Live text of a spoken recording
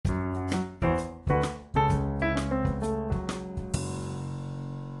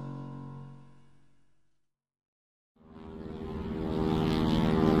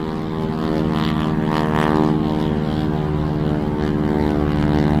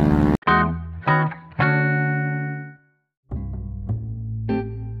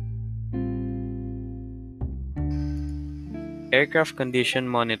Aircraft Condition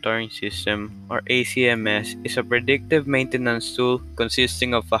Monitoring System, or ACMS, is a predictive maintenance tool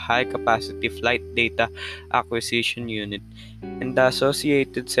consisting of a high-capacity flight data acquisition unit and the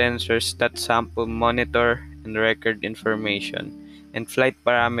associated sensors that sample, monitor, and record information and flight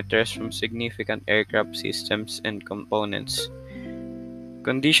parameters from significant aircraft systems and components.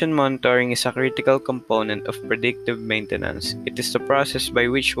 Condition monitoring is a critical component of predictive maintenance. It is the process by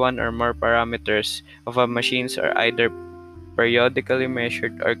which one or more parameters of a machine are either periodically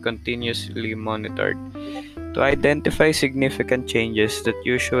measured or continuously monitored to identify significant changes that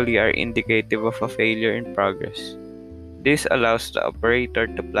usually are indicative of a failure in progress. This allows the operator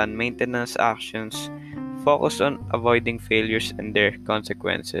to plan maintenance actions focused on avoiding failures and their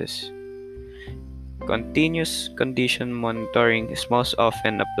consequences. Continuous condition monitoring is most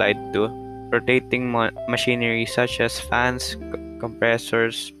often applied to rotating machinery such as fans,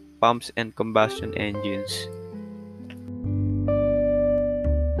 compressors, pumps, and combustion engines.